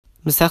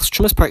Mesech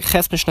Trumas Perek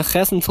Ches Mishnah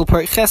Ches until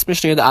Perek Ches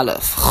Mishnah Yud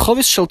Aleph.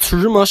 Chovis shel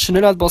Truma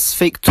shenilad bos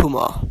fake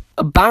tuma.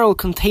 A barrel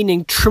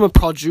containing Truma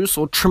produce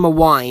or Truma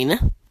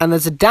wine, and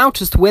there's a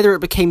doubt as to whether it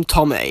became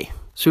Tomei.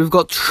 So we've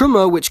got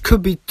Truma, which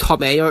could be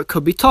Tomei or it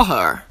could be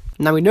Tahar.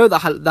 Now we know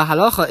that the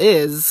halacha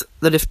is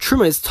that if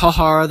Truma is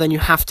Tahar, then you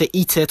have to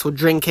eat it or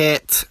drink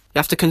it. You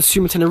have to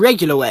consume it in a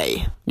regular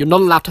way. You're not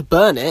allowed to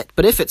burn it,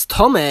 but if it's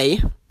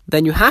Tomei,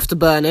 then you have to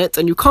burn it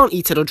and you can't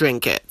eat it or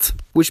drink it.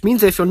 Which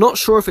means that if you're not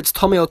sure if it's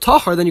Tomei or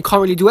Tahar, then you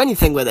can't really do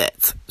anything with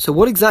it. So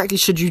what exactly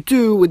should you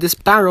do with this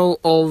barrel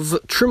of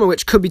Truma,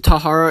 which could be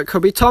Tahar or it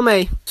could be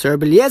Tomei? So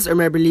Rabbi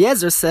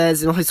Eliezer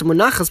says, if it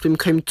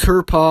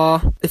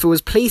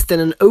was placed in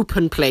an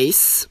open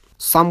place,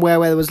 somewhere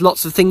where there was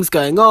lots of things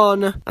going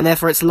on, and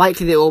therefore it's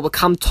likely that it will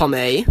become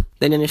Tomei,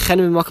 then in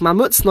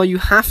you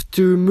have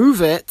to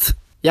move it,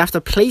 you have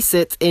to place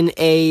it in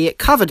a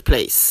covered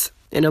place,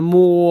 in a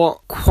more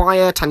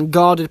quiet and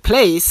guarded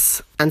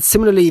place. And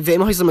similarly, if it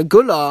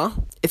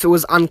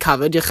was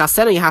uncovered, you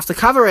have to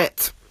cover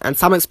it. And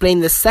some explain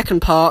this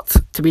second part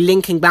to be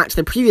linking back to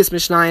the previous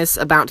Mishnayos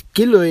about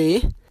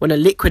Gilui, when a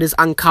liquid is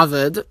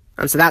uncovered.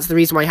 And so that's the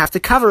reason why you have to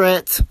cover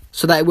it,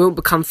 so that it won't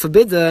become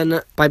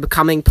forbidden by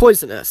becoming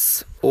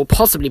poisonous, or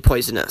possibly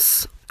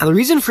poisonous. And the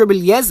reason for Rabbi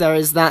Eliezer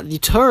is that the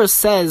Torah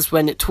says,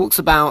 when it talks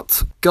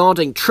about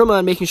guarding Truma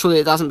and making sure that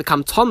it doesn't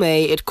become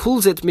Tomei, it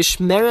calls it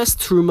Mishmeres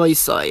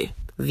Trumoisai,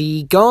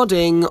 the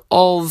guarding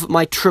of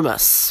my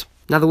Trumas.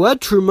 Now the word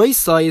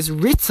Trumoisai is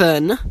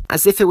written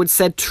as if it would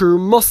said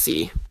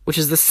Trumosi, which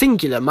is the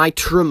singular, my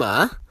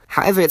Truma.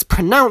 However, it's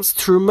pronounced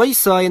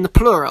Trumoisai in the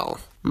plural,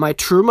 my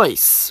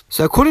Trumos.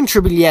 So according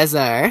to Rabbi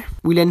Eliezer,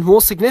 we lend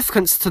more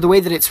significance to the way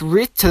that it's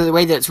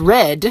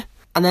read,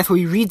 and therefore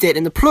we read it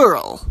in the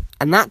plural.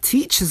 And that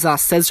teaches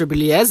us, says Rabbi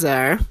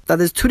Eliezer, that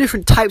there's two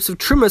different types of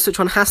Trumas which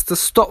one has to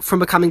stop from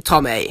becoming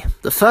Tomei.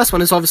 The first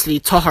one is obviously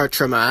Tahar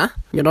Truma.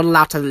 You're not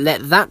allowed to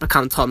let that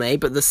become Tomei.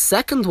 But the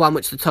second one,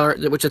 which the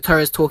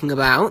Torah is talking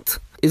about,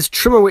 is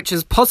Truma which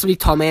is possibly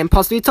Tomei and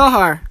possibly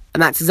Tahar.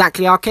 And that's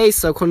exactly our case.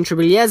 So according to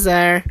Rabbi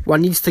Eliezer,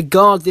 one needs to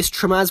guard this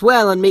Truma as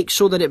well and make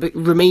sure that it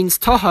remains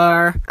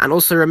Tahar and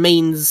also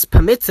remains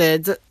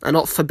permitted and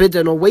not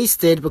forbidden or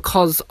wasted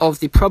because of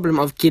the problem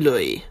of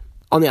Gilui.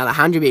 On the other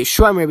hand, Rabbi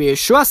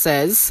Yeshua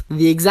says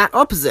the exact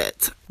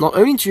opposite. Not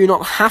only do you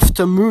not have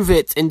to move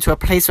it into a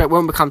place where it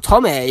won't become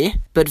Tomei,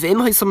 but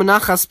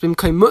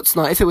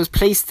if it was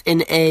placed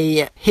in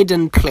a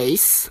hidden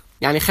place,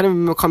 he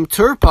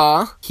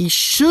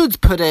should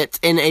put it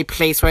in a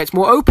place where it's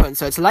more open,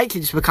 so it's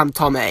likely to become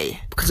Tomei.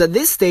 Because at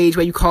this stage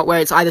where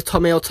it's either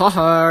Tomei or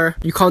Tahar,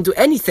 you can't do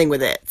anything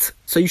with it.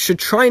 So you should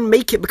try and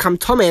make it become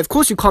Tomei. Of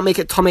course you can't make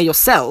it Tomei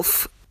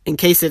yourself, in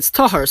case it's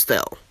Tahar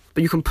still.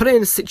 But you can put it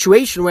in a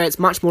situation where it's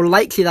much more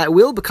likely that it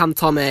will become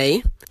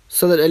Tomei,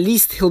 so that at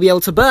least he'll be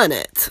able to burn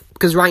it.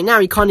 Because right now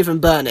he can't even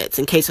burn it,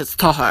 in case it's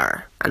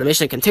Tahar. And the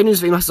Mishnah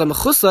continues,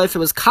 if it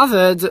was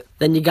covered,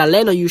 then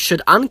you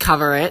should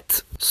uncover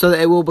it, so that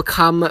it will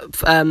become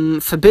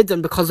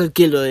forbidden because of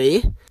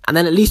Gilui, and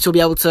then at least you'll be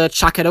able to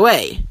chuck it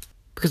away.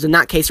 Because in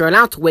that case, you're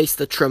allowed to waste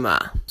the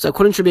Truma. So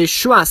according to Rabbi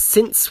Yeshua,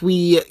 since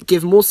we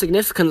give more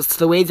significance to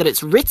the way that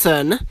it's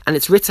written, and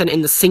it's written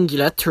in the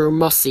singular,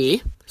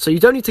 Trumosi, so you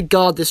don't need to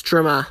guard this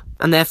Truma,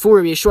 and therefore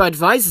Rabbi Yeshua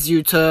advises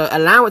you to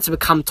allow it to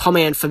become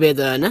Tomei and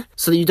forbidden,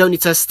 so that you don't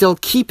need to still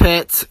keep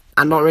it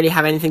and not really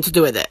have anything to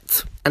do with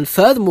it. And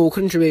furthermore,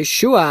 according to Rabbi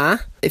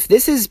Yeshua, if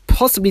this is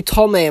possibly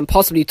Tomei and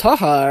possibly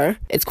Tahar,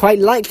 it's quite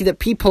likely that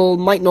people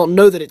might not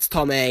know that it's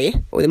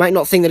Tomei, or they might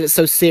not think that it's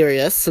so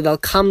serious, so they'll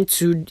come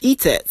to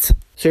eat it.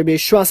 So Rabbi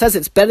Yeshua says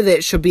it's better that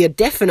it should be a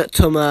definite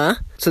tumah,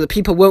 so that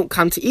people won't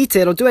come to eat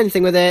it or do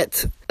anything with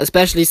it,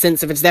 especially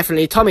since if it's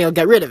definitely Tomei, you'll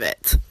get rid of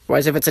it.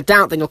 Whereas if it's a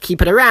doubt, then you'll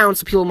keep it around,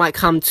 so people might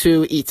come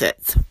to eat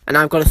it. And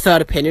now I've got a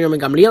third opinion. Rabbi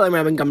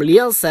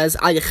Gamliel says,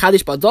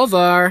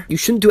 you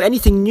shouldn't do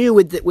anything new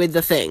with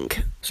the thing.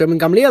 So Rabbi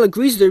Gamliel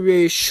agrees with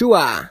Rabbi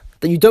Yeshua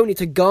that you don't need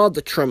to guard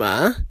the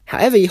Truma.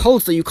 However, he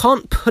holds that you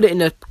can't put it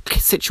in a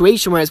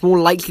situation where it's more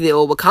likely that it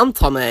will become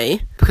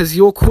Tomei, because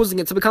you're causing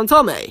it to become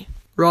Tomei.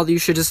 Rather, you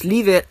should just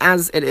leave it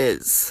as it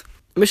is.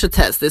 Mishnah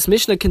test. This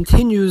Mishnah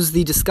continues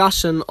the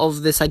discussion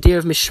of this idea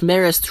of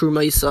Mishmeres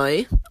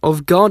Trumoisai,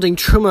 of guarding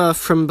Truma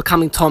from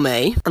becoming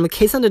Tomei. And the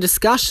case under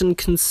discussion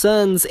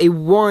concerns a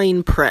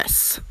wine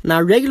press. Now,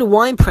 a regular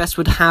wine press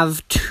would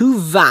have two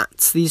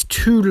vats, these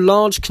two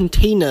large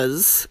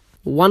containers,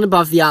 one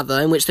above the other,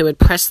 in which they would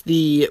press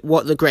the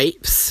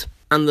grapes,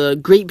 and the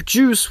grape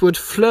juice would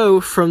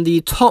flow from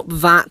the top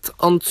vat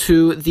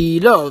onto the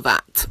lower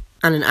vat.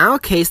 And in our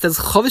case, there's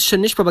a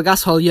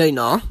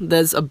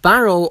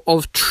barrel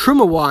of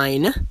Truma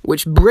wine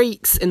which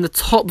breaks in the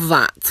top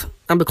vat.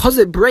 And because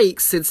it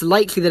breaks, it's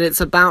likely that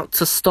it's about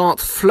to start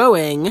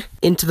flowing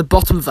into the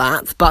bottom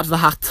vat. But the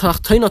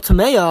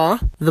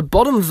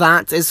bottom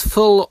vat is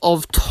full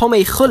of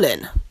Tomei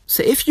Chulin.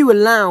 So if you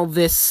allow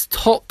this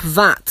top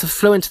vat to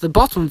flow into the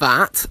bottom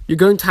vat, you're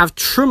going to have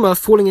Truma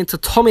falling into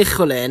Tomei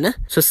Chulin.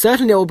 So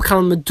certainly it will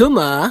become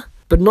Meduma,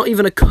 but not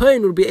even a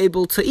Kohen will be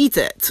able to eat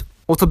it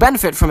or to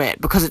benefit from it,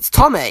 because it's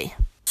Tomei.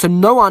 So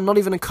no one, not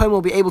even a kohen,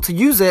 will be able to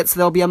use it, so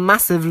there'll be a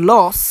massive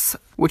loss,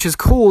 which is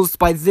caused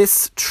by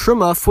this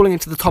truma falling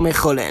into the Tomei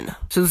Chulin.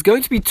 So there's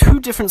going to be two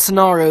different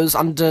scenarios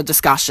under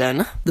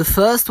discussion. The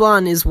first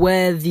one is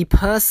where the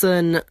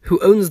person who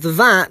owns the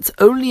vat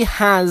only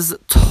has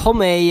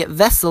Tomei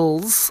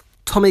vessels,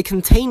 Tomei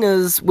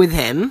containers with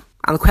him,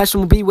 and the question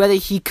will be whether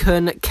he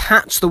can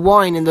catch the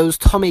wine in those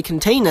Tomei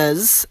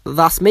containers,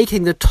 thus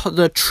making the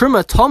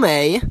truma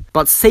Tomei,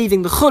 but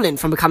saving the Chulin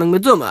from becoming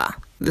meduma.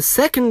 The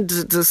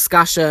second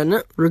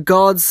discussion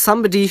regards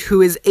somebody who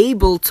is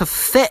able to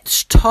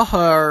fetch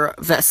tahor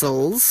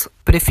vessels,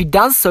 but if he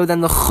does so,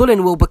 then the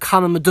chulin will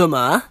become a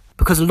meduma,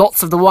 because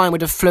lots of the wine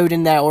would have flowed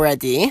in there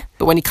already.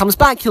 But when he comes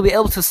back, he'll be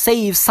able to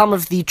save some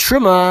of the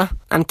truma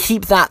and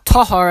keep that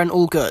tahor and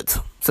all good.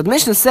 So the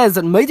Mishnah says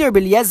that Moeder Rabbi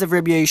Eliezer of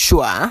Rabbi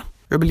Yeshua,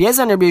 Rabbi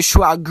Eliezer and Rabbi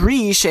Yeshua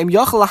agree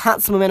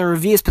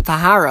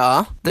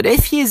that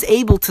if he is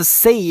able to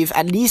save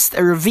at least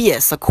a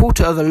revius, a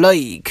quarter of a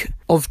loig,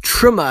 of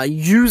truma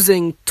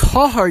using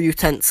tahor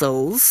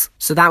utensils,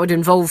 so that would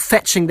involve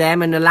fetching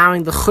them and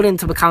allowing the chulin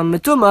to become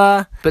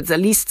meduma, but at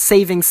least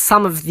saving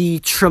some of the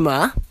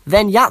truma,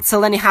 then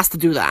yatzel, then he has to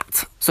do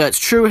that. So it's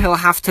true he'll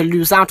have to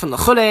lose out on the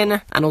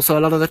chulin and also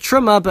a lot of the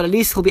truma, but at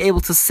least he'll be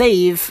able to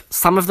save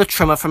some of the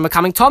truma from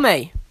becoming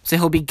tomei. So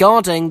he'll be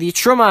guarding the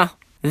truma.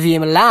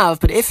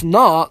 But if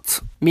not,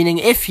 meaning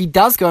if he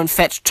does go and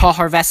fetch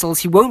tahor vessels,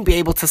 he won't be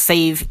able to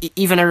save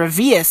even a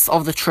revius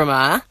of the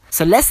truma.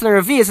 So less than a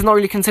revius is not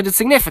really considered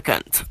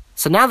significant.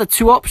 So now the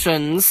two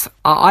options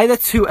are either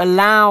to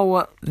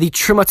allow the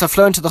truma to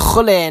flow into the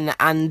chulin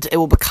and it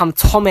will become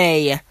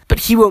tomei, but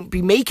he won't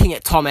be making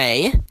it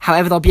tomei.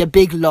 However, there'll be a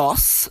big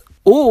loss.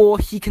 Or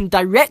he can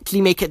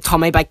directly make it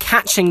tomei by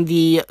catching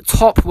the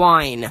top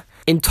wine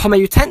in tomei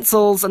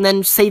utensils and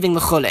then saving the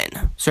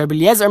chulin. So Rabbi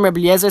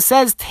Eliezer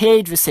says,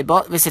 Teid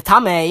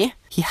v'sitamei,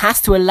 he has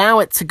to allow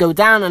it to go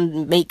down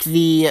and make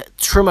the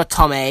truma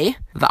tomei,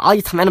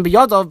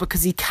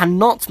 because he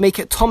cannot make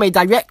it tomei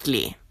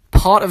directly.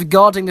 Part of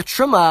guarding the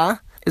truma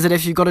is that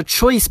if you've got a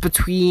choice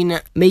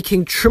between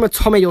making truma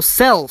tomei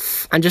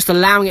yourself and just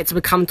allowing it to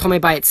become tomei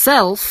by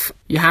itself,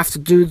 you have to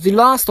do the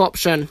last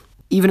option.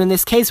 Even in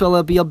this case, well,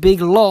 there'll be a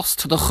big loss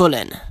to the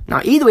chulin. Now,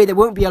 either way, there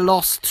won't be a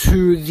loss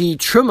to the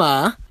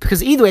truma,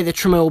 because either way, the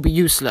truma will be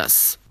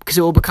useless, because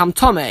it will become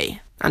tomei,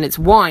 and it's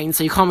wine,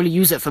 so you can't really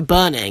use it for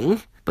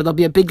burning. But there'll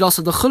be a big loss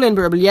of the chulin,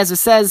 but Rabbi Eliezer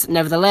says,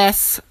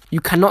 nevertheless, you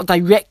cannot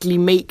directly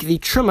make the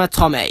truma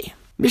tomei.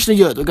 Mishnah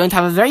Yud, we're going to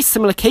have a very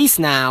similar case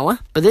now,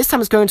 but this time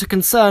it's going to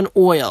concern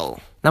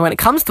oil. Now, when it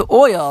comes to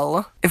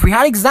oil, if we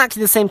had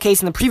exactly the same case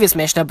in the previous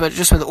Mishnah, but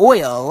just with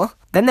oil,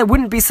 then there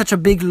wouldn't be such a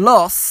big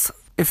loss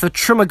if the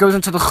truma goes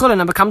into the chulin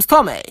and becomes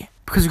tomei,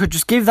 because you could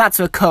just give that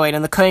to a kohen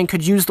and the kohen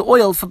could use the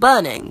oil for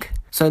burning.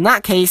 So in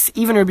that case,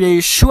 even Rabbi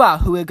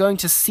Yeshua, who we're going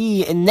to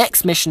see in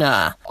next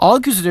Mishnah,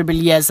 argues with Rabbi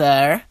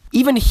Eliezer.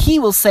 Even he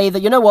will say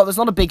that, you know what, there's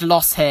not a big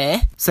loss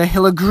here. So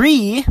he'll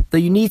agree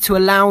that you need to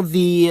allow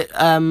the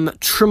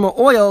truma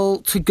oil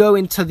to go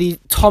into the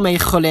tomei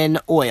chulin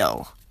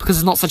oil, because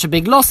there's not such a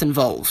big loss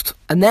involved.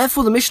 And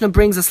therefore the Mishnah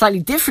brings a slightly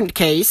different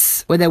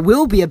case, where there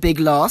will be a big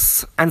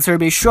loss, and so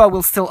Rabbi Yeshua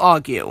will still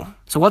argue.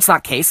 So what's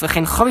that case?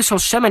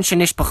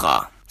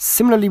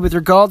 Similarly, with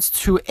regards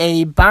to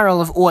a barrel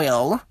of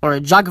oil, or a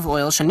jug of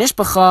oil,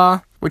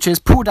 shenishbacha, which is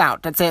poured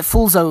out, let's say it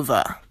falls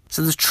over.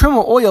 So there's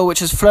truma oil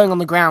which is flowing on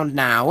the ground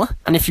now,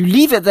 and if you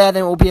leave it there,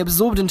 then it will be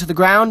absorbed into the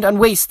ground and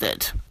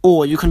wasted.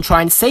 Or you can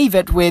try and save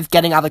it with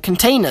getting other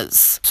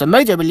containers. So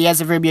Moeder Rabbi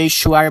Eliezer, Rabbi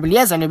Yeshua,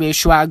 and Rabbi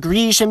Yeshua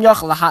agree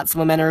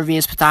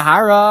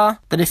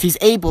that if he's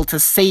able to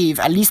save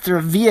at least the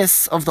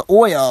revius of the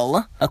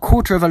oil, a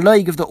quarter of a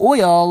loig of the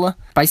oil,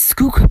 by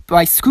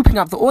scooping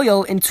up the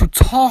oil into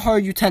tahor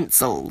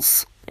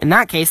utensils. In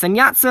that case, then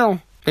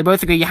yatzel. They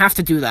both agree you have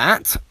to do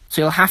that.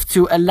 So you'll have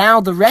to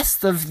allow the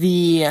rest of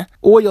the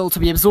oil to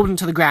be absorbed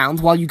into the ground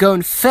while you go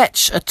and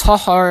fetch a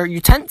tahor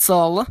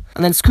utensil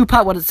and then scoop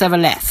out what's ever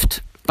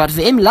left. But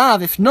v'im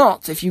lav, if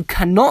not, if you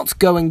cannot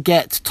go and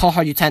get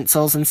tahor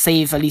utensils and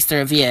save at least a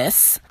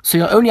revius, so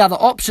your only other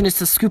option is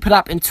to scoop it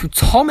up into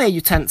tomei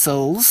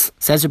utensils,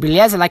 says Rabbi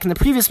Eliezer, like in the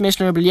previous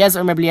Mishnah, Rabbi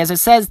Eliezer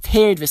says,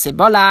 Terid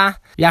v'sibola,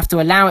 you have to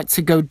allow it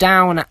to go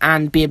down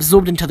and be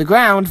absorbed into the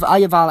ground,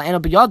 v'ayaval eno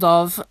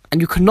b'yodov,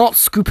 and you cannot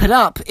scoop it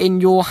up in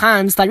your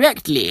hands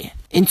directly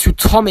into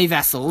tomei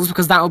vessels,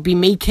 because that would be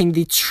making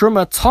the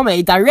truma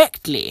tomei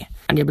directly.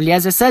 And Rabbi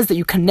Eliezer says that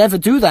you can never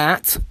do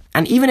that,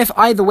 and even if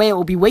either way it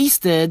will be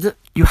wasted,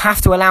 you have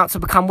to allow it to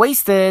become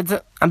wasted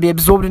and be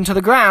absorbed into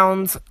the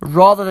ground,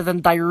 rather than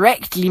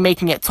directly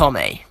making it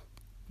tomei.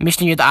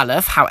 Mishnah Yud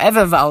Aleph,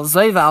 however,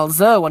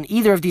 v'alzo, on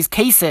either of these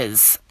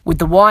cases, with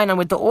the wine and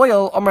with the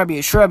oil, Rabbi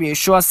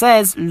Yeshua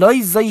says,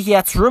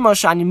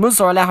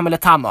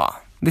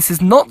 this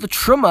is not the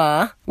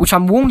truma which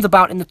I'm warned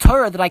about in the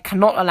Torah that I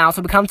cannot allow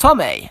to become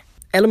tomei.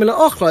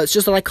 It's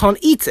just that I can't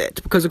eat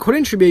it. Because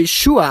according to Rabbi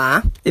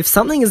Yeshua, if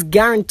something is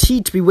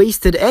guaranteed to be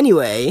wasted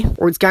anyway,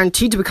 or it's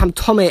guaranteed to become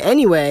tomei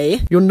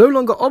anyway, you're no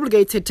longer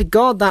obligated to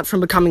guard that from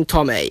becoming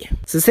tomei.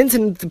 So since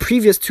in the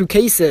previous two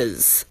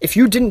cases, if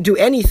you didn't do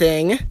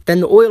anything,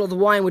 then the oil of the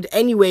wine would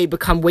anyway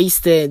become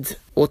wasted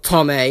or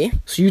tomei,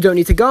 so you don't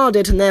need to guard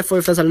it, and therefore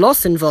if there's a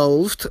loss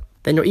involved,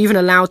 then you're even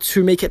allowed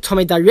to make it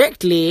tomei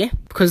directly,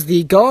 because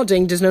the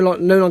guarding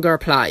no longer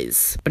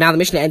applies. But now the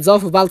Mishnah ends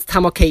off with Bal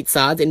Tama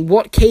Ketzad. In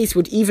what case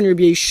would even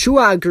Rabbi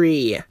Yeshua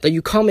agree that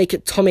you can't make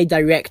it tomei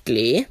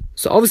directly?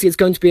 So obviously it's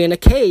going to be in a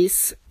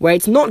case where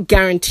it's not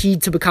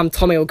guaranteed to become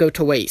tomei or go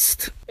to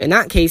waste. In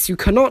that case, you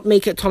cannot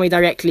make it tomei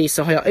directly.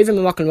 So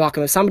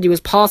if somebody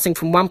was passing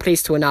from one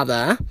place to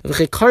another,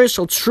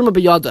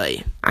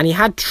 and he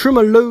had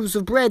truma loaves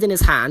of bread in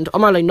his hand,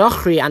 and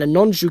a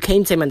non-Jew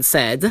came to him and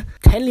said,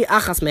 "Tenli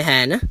achas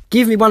mehen,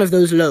 give me one of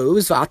those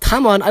loaves,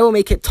 v'ataman, I will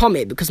make it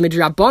tomei," because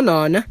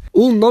midrabanan,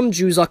 all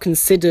non-Jews are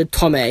considered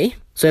tomei.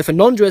 So if a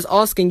non-Jew is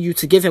asking you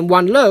to give him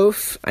one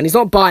loaf, and he's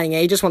not buying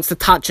it, he just wants to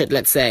touch it,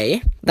 let's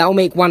say, that will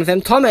make one of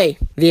them tomei.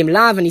 V'im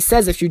lav, and he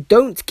says, if you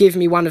don't give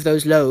me one of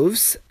those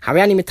loaves,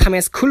 hariani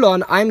mitames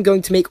kulon, I'm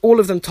going to make all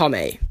of them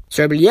tomei.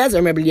 So Rabbi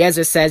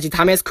Eliezer says,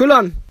 yitames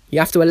kulon. You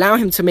have to allow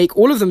him to make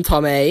all of them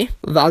tomei,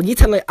 v'al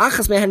yitan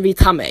le'achas mehen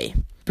v'tamei.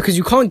 Because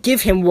you can't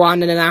give him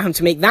one and allow him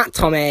to make that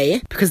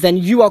tomei, because then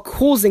you are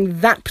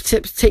causing that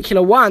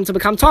particular one to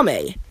become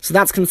tomei. So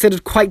that's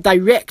considered quite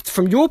direct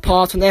from your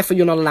part, and therefore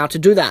you're not allowed to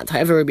do that.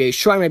 However, Rabbi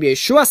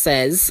Yeshua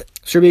says,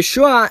 so Rabbi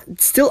Yeshua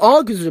still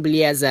argues with Rabbi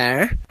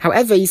Eliezer.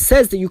 However, he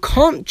says that you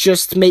can't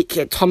just make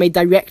it tomei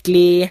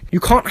directly. You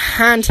can't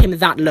hand him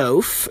that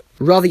loaf.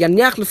 Rather,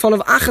 yaniach lefon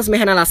of achas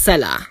mehen ala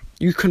sela.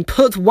 You can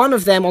put one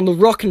of them on the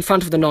rock in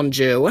front of the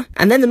non-Jew,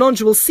 and then the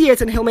non-Jew will see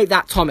it and he'll make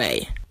that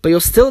tomei. But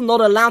you're still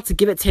not allowed to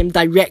give it to him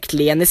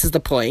directly, and this is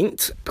the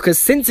point. Because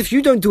since if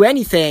you don't do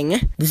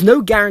anything, there's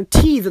no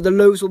guarantee that the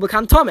loaves will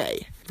become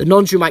tomei. The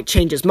non-Jew might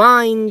change his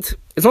mind.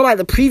 It's not like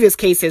the previous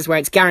cases where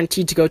it's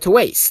guaranteed to go to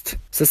waste.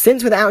 So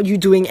since without you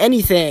doing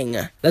anything,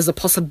 there's a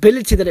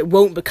possibility that it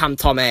won't become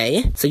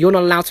tomei, so you're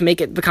not allowed to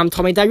make it become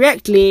tomei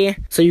directly,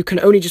 so you can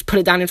only just put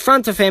it down in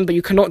front of him, but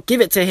you cannot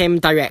give it to him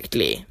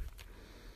directly.